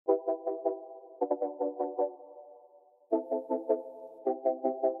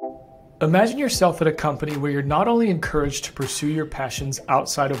Imagine yourself at a company where you're not only encouraged to pursue your passions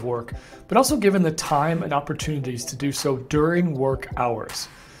outside of work, but also given the time and opportunities to do so during work hours.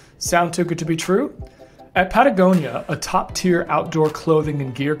 Sound too good to be true? At Patagonia, a top-tier outdoor clothing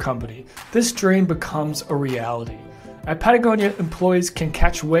and gear company, this dream becomes a reality. At Patagonia, employees can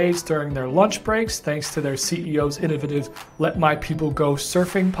catch waves during their lunch breaks thanks to their CEO's innovative "Let My People Go"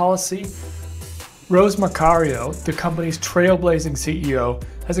 surfing policy. Rose Macario, the company's trailblazing CEO,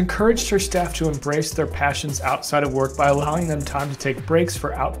 has encouraged her staff to embrace their passions outside of work by allowing them time to take breaks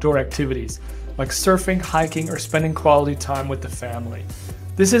for outdoor activities, like surfing, hiking, or spending quality time with the family.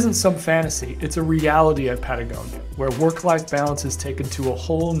 This isn't some fantasy, it's a reality at Patagonia, where work-life balance is taken to a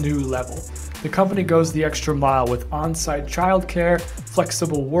whole new level. The company goes the extra mile with on-site childcare,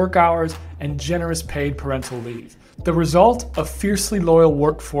 flexible work hours, and generous paid parental leave. The result? A fiercely loyal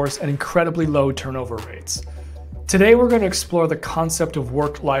workforce and incredibly low turnover rates. Today we're going to explore the concept of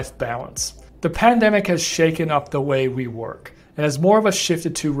work-life balance. The pandemic has shaken up the way we work, and as more of us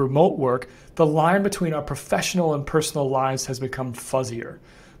shifted to remote work, the line between our professional and personal lives has become fuzzier.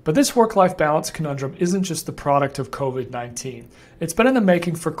 But this work-life balance conundrum isn't just the product of COVID-19. It's been in the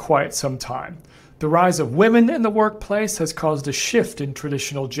making for quite some time. The rise of women in the workplace has caused a shift in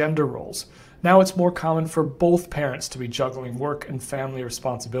traditional gender roles. Now it's more common for both parents to be juggling work and family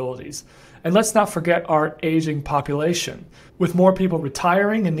responsibilities. And let's not forget our aging population. With more people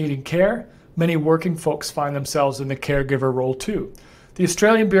retiring and needing care, many working folks find themselves in the caregiver role too. The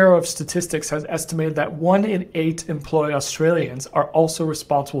Australian Bureau of Statistics has estimated that 1 in 8 employed Australians are also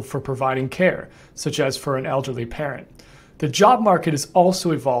responsible for providing care, such as for an elderly parent. The job market is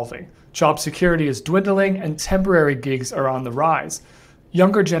also evolving. Job security is dwindling and temporary gigs are on the rise.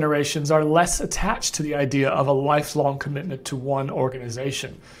 Younger generations are less attached to the idea of a lifelong commitment to one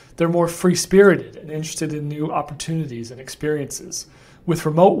organization. They're more free-spirited and interested in new opportunities and experiences. With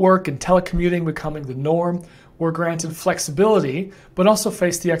remote work and telecommuting becoming the norm, we're granted flexibility, but also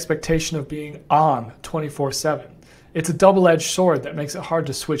face the expectation of being on 24/7. It's a double-edged sword that makes it hard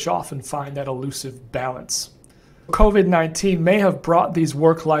to switch off and find that elusive balance. COVID-19 may have brought these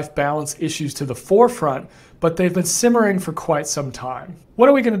work-life balance issues to the forefront, but they've been simmering for quite some time. What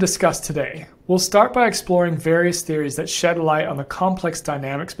are we going to discuss today? We'll start by exploring various theories that shed light on the complex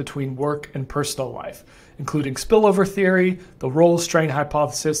dynamics between work and personal life, including spillover theory, the role-strain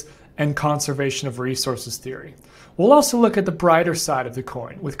hypothesis, and conservation of resources theory. We'll also look at the brighter side of the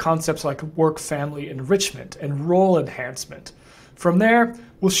coin, with concepts like work-family enrichment and role enhancement. From there,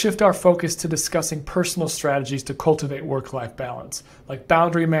 we'll shift our focus to discussing personal strategies to cultivate work-life balance, like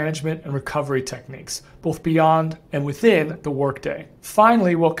boundary management and recovery techniques, both beyond and within the workday.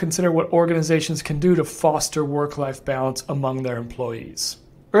 Finally, we'll consider what organizations can do to foster work-life balance among their employees.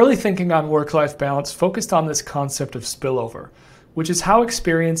 Early thinking on work-life balance focused on this concept of spillover, which is how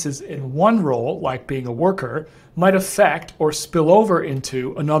experiences in one role, like being a worker, might affect or spill over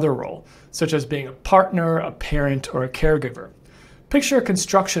into another role, such as being a partner, a parent, or a caregiver. Picture a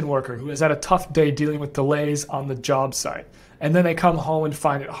construction worker who has had a tough day dealing with delays on the job site, and then they come home and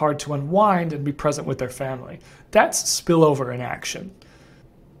find it hard to unwind and be present with their family. That's spillover in action.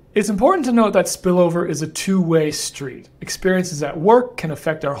 It's important to note that spillover is a two-way street. Experiences at work can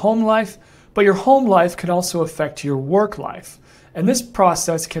affect our home life, but your home life can also affect your work life. And this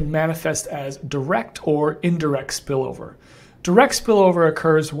process can manifest as direct or indirect spillover. Direct spillover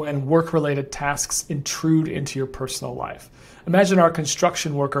occurs when work-related tasks intrude into your personal life. Imagine our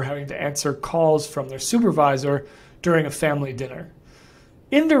construction worker having to answer calls from their supervisor during a family dinner.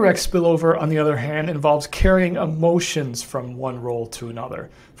 Indirect spillover, on the other hand, involves carrying emotions from one role to another.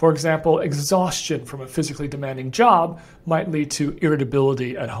 For example, exhaustion from a physically demanding job might lead to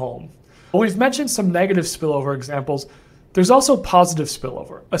irritability at home. While we've mentioned some negative spillover examples, there's also positive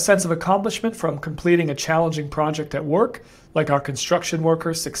spillover, a sense of accomplishment from completing a challenging project at work, like our construction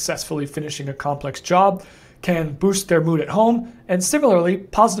worker successfully finishing a complex job, can boost their mood at home, and similarly,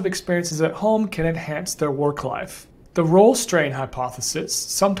 positive experiences at home can enhance their work life. The role strain hypothesis,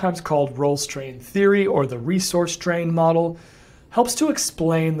 sometimes called role strain theory or the resource strain model, helps to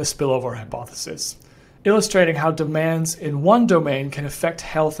explain the spillover hypothesis, illustrating how demands in one domain can affect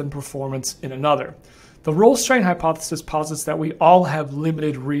health and performance in another. The role strain hypothesis posits that we all have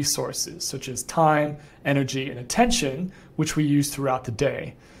limited resources, such as time, energy, and attention, which we use throughout the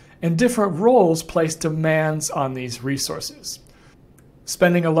day. And different roles place demands on these resources.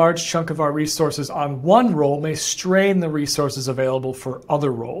 Spending a large chunk of our resources on one role may strain the resources available for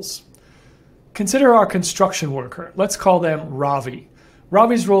other roles. Consider our construction worker. Let's call them Ravi.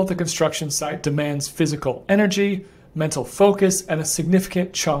 Ravi's role at the construction site demands physical energy, mental focus, and a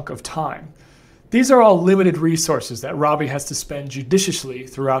significant chunk of time. These are all limited resources that Ravi has to spend judiciously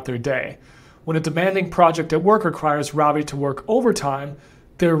throughout their day. When a demanding project at work requires Ravi to work overtime,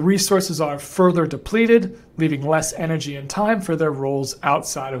 their resources are further depleted, leaving less energy and time for their roles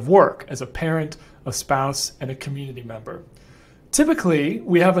outside of work as a parent, a spouse, and a community member. Typically,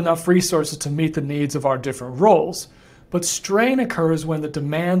 we have enough resources to meet the needs of our different roles, but strain occurs when the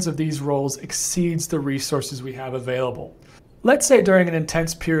demands of these roles exceeds the resources we have available. Let's say during an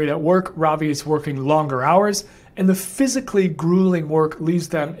intense period at work, Ravi is working longer hours, and the physically grueling work leaves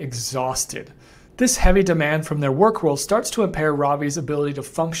them exhausted. This heavy demand from their work role starts to impair Ravi's ability to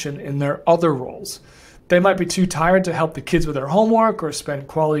function in their other roles. They might be too tired to help the kids with their homework or spend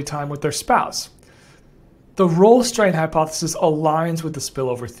quality time with their spouse. The role strain hypothesis aligns with the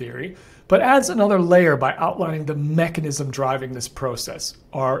spillover theory, but adds another layer by outlining the mechanism driving this process,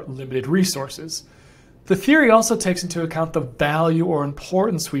 our limited resources. The theory also takes into account the value or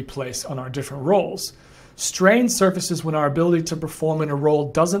importance we place on our different roles. Strain surfaces when our ability to perform in a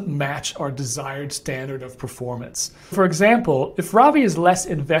role doesn't match our desired standard of performance. For example, if Ravi is less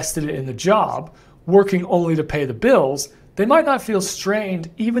invested in the job, working only to pay the bills, they might not feel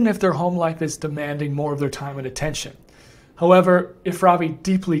strained even if their home life is demanding more of their time and attention. However, if Ravi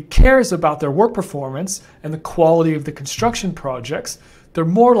deeply cares about their work performance and the quality of the construction projects, they're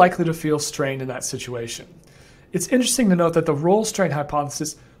more likely to feel strained in that situation. It's interesting to note that the role strain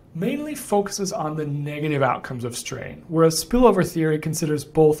hypothesis mainly focuses on the negative outcomes of strain, whereas spillover theory considers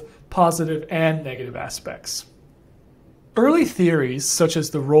both positive and negative aspects. Early theories, such as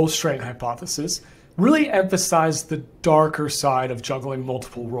the role strain hypothesis, really emphasize the darker side of juggling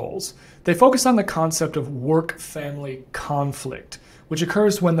multiple roles. They focus on the concept of work-family conflict, which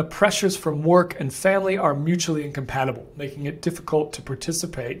occurs when the pressures from work and family are mutually incompatible, making it difficult to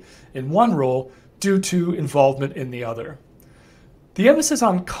participate in one role due to involvement in the other. The emphasis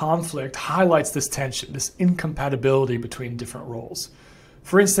on conflict highlights this tension, this incompatibility between different roles.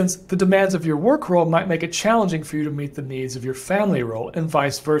 For instance, the demands of your work role might make it challenging for you to meet the needs of your family role, and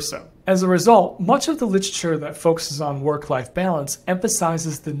vice versa. As a result, much of the literature that focuses on work-life balance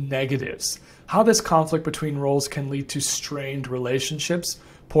emphasizes the negatives, how this conflict between roles can lead to strained relationships,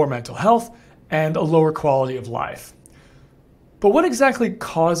 poor mental health, and a lower quality of life. But what exactly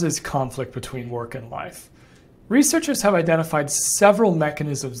causes conflict between work and life? Researchers have identified several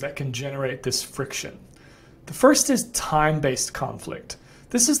mechanisms that can generate this friction. The first is time-based conflict.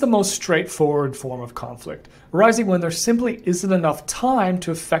 This is the most straightforward form of conflict, arising when there simply isn't enough time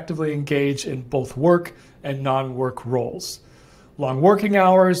to effectively engage in both work and non-work roles. Long working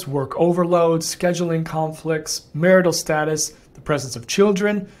hours, work overload, scheduling conflicts, marital status, the presence of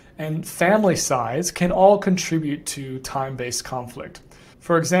children, and family size can all contribute to time-based conflict.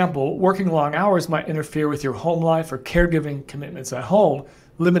 For example, working long hours might interfere with your home life or caregiving commitments at home,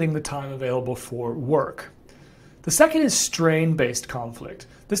 limiting the time available for work. The second is strain-based conflict.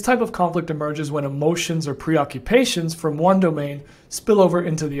 This type of conflict emerges when emotions or preoccupations from one domain spill over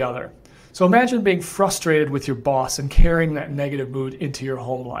into the other. So imagine being frustrated with your boss and carrying that negative mood into your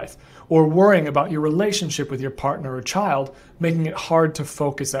home life, or worrying about your relationship with your partner or child, making it hard to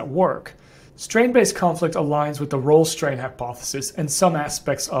focus at work. Strain-based conflict aligns with the role strain hypothesis and some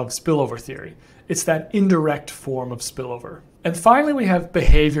aspects of spillover theory. It's that indirect form of spillover. And finally, we have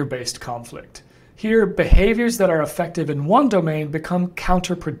behavior-based conflict. Here, behaviors that are effective in one domain become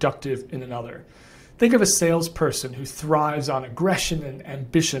counterproductive in another. Think of a salesperson who thrives on aggression and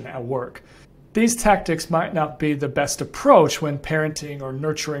ambition at work. These tactics might not be the best approach when parenting or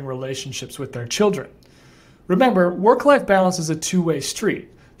nurturing relationships with their children. Remember, work-life balance is a two-way street.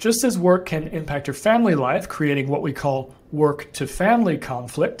 Just as work can impact your family life, creating what we call work-to-family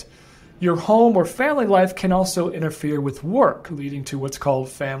conflict, your home or family life can also interfere with work, leading to what's called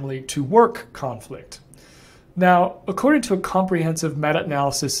family-to-work conflict. Now, according to a comprehensive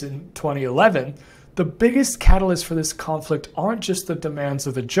meta-analysis in 2011, the biggest catalyst for this conflict aren't just the demands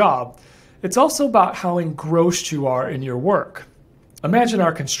of the job, it's also about how engrossed you are in your work. Imagine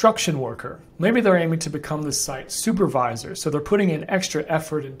our construction worker. Maybe they're aiming to become the site supervisor, so they're putting in extra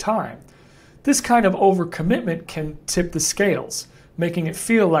effort and time. This kind of overcommitment can tip the scales, making it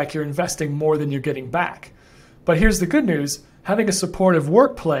feel like you're investing more than you're getting back. But here's the good news, having a supportive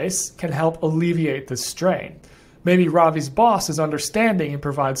workplace can help alleviate this strain. Maybe Ravi's boss is understanding and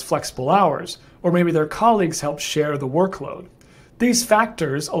provides flexible hours, or maybe their colleagues help share the workload. These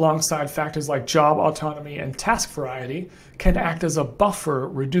factors, alongside factors like job autonomy and task variety, can act as a buffer,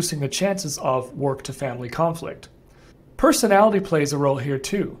 reducing the chances of work-to-family conflict. Personality plays a role here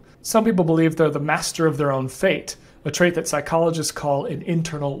too. Some people believe they're the master of their own fate, a trait that psychologists call an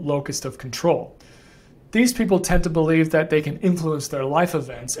internal locus of control. These people tend to believe that they can influence their life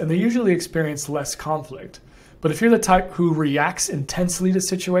events, and they usually experience less conflict. But if you're the type who reacts intensely to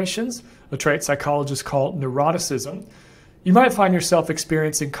situations, a trait psychologists call neuroticism, you might find yourself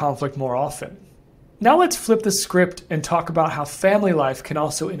experiencing conflict more often. Now let's flip the script and talk about how family life can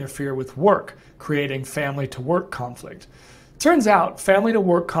also interfere with work, creating family-to-work conflict. Turns out,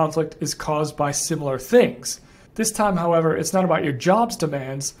 family-to-work conflict is caused by similar things. This time, however, it's not about your job's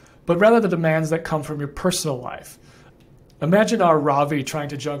demands, but rather the demands that come from your personal life. Imagine our Ravi trying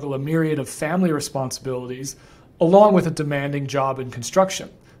to juggle a myriad of family responsibilities along with a demanding job in construction.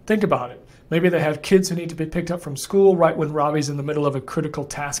 Think about it. Maybe they have kids who need to be picked up from school right when Ravi's in the middle of a critical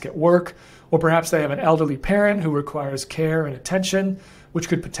task at work, or perhaps they have an elderly parent who requires care and attention, which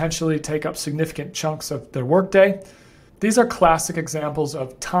could potentially take up significant chunks of their workday. These are classic examples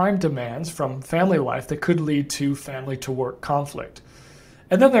of time demands from family life that could lead to family-to-work conflict.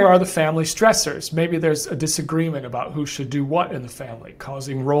 And then there are the family stressors. Maybe there's a disagreement about who should do what in the family,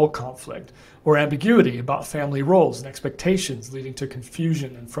 causing role conflict, or ambiguity about family roles and expectations, leading to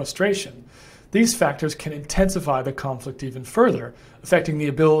confusion and frustration. These factors can intensify the conflict even further, affecting the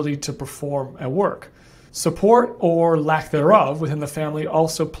ability to perform at work. Support or lack thereof within the family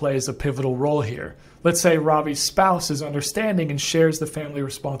also plays a pivotal role here. Let's say Ravi's spouse is understanding and shares the family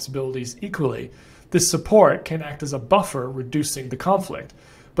responsibilities equally. This support can act as a buffer, reducing the conflict.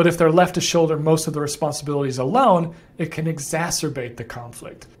 But if they're left to shoulder most of the responsibilities alone, it can exacerbate the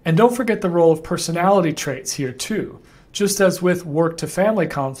conflict. And don't forget the role of personality traits here too. Just as with work-to-family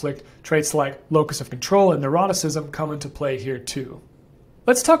conflict, traits like locus of control and neuroticism come into play here too.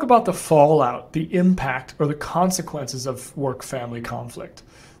 Let's talk about the fallout, the impact, or the consequences of work-family conflict.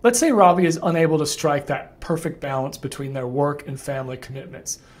 Let's say Ravi is unable to strike that perfect balance between their work and family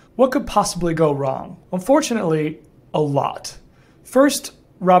commitments. What could possibly go wrong? Unfortunately, a lot. First,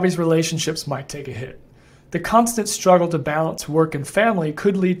 Ravi's relationships might take a hit. The constant struggle to balance work and family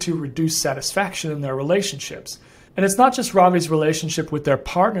could lead to reduced satisfaction in their relationships. And it's not just Ravi's relationship with their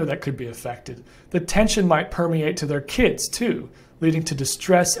partner that could be affected. The tension might permeate to their kids too, leading to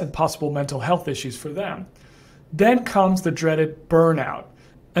distress and possible mental health issues for them. Then comes the dreaded burnout.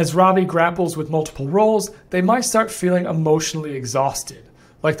 As Ravi grapples with multiple roles, they might start feeling emotionally exhausted,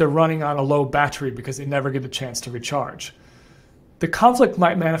 like they're running on a low battery because they never get a chance to recharge. The conflict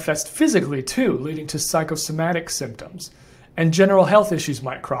might manifest physically too, leading to psychosomatic symptoms. And general health issues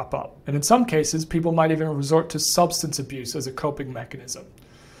might crop up. And in some cases, people might even resort to substance abuse as a coping mechanism.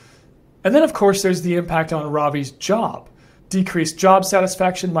 And then, of course, there's the impact on Ravi's job. Decreased job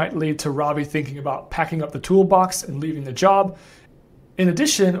satisfaction might lead to Ravi thinking about packing up the toolbox and leaving the job. In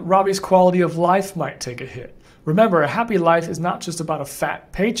addition, Ravi's quality of life might take a hit. Remember, a happy life is not just about a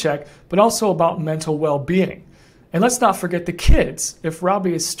fat paycheck, but also about mental well-being. And let's not forget the kids. If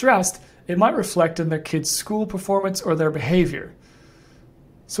Ravi is stressed, it might reflect in their kids' school performance or their behavior.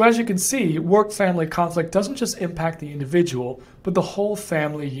 So as you can see, work-family conflict doesn't just impact the individual, but the whole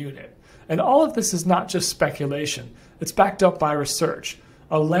family unit. And all of this is not just speculation. It's backed up by research.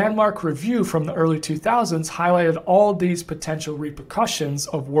 A landmark review from the early 2000s highlighted all these potential repercussions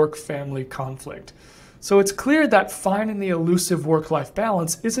of work-family conflict. So it's clear that finding the elusive work-life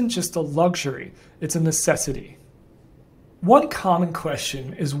balance isn't just a luxury, it's a necessity. One common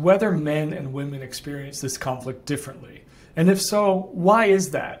question is whether men and women experience this conflict differently. And if so, why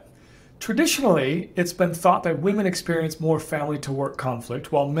is that? Traditionally, it's been thought that women experience more family-to-work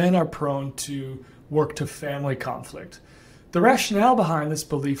conflict, while men are prone to work-to-family conflict. The rationale behind this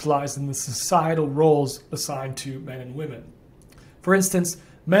belief lies in the societal roles assigned to men and women. For instance,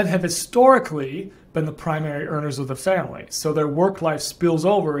 men have historically been the primary earners of the family, so their work life spills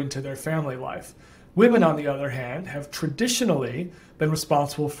over into their family life. Women, on the other hand, have traditionally been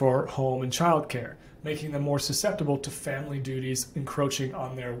responsible for home and childcare, making them more susceptible to family duties encroaching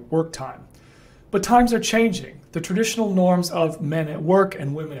on their work time. But times are changing. The traditional norms of men at work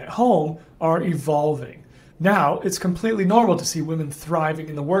and women at home are evolving. Now, it's completely normal to see women thriving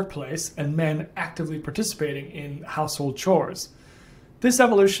in the workplace and men actively participating in household chores. This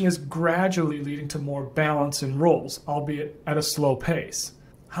evolution is gradually leading to more balance in roles, albeit at a slow pace.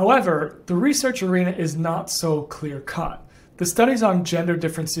 However, the research arena is not so clear-cut. The studies on gender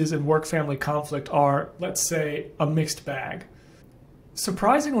differences in work-family conflict are, let's say, a mixed bag.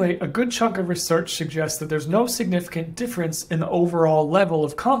 Surprisingly, a good chunk of research suggests that there's no significant difference in the overall level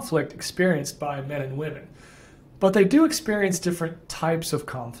of conflict experienced by men and women. But they do experience different types of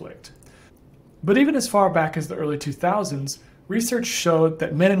conflict. But even as far back as the early 2000s, research showed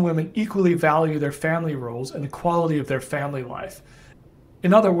that men and women equally value their family roles and the quality of their family life.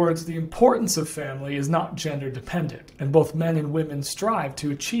 In other words, the importance of family is not gender dependent, and both men and women strive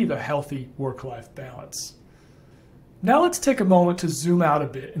to achieve a healthy work-life balance. Now let's take a moment to zoom out a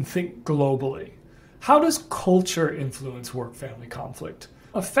bit and think globally. How does culture influence work-family conflict?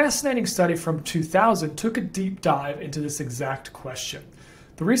 A fascinating study from 2000 took a deep dive into this exact question.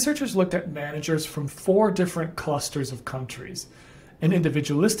 The researchers looked at managers from 4 different clusters of countries. An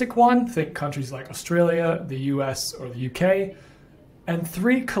individualistic one, think countries like Australia, the US, or the UK, and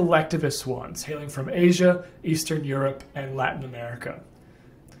 3 collectivist ones, hailing from Asia, Eastern Europe, and Latin America.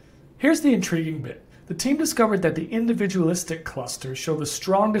 Here's the intriguing bit. The team discovered that the individualistic clusters show the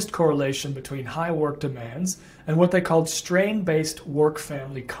strongest correlation between high work demands and what they called strain-based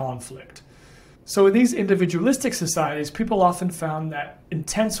work-family conflict. So in these individualistic societies, people often found that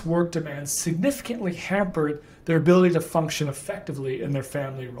intense work demands significantly hampered their ability to function effectively in their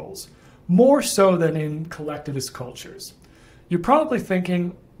family roles, more so than in collectivist cultures. You're probably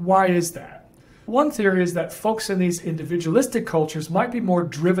thinking, why is that? One theory is that folks in these individualistic cultures might be more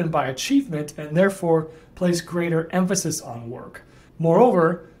driven by achievement and therefore place greater emphasis on work.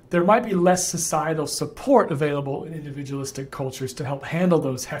 Moreover, there might be less societal support available in individualistic cultures to help handle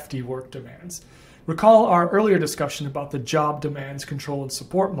those hefty work demands. Recall our earlier discussion about the job demands control and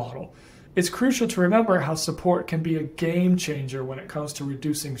support model. It's crucial to remember how support can be a game changer when it comes to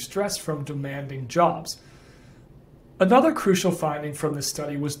reducing stress from demanding jobs. Another crucial finding from this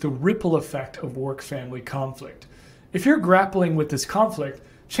study was the ripple effect of work-family conflict. If you're grappling with this conflict,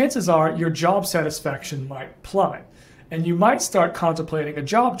 chances are your job satisfaction might plummet, and you might start contemplating a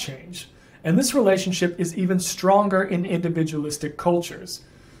job change. And this relationship is even stronger in individualistic cultures.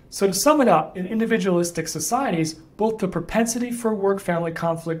 So to sum it up, in individualistic societies, both the propensity for work-family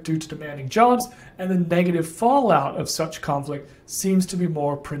conflict due to demanding jobs and the negative fallout of such conflict seems to be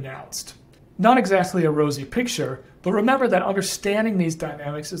more pronounced. Not exactly a rosy picture, but remember that understanding these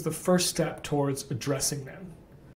dynamics is the first step towards addressing them.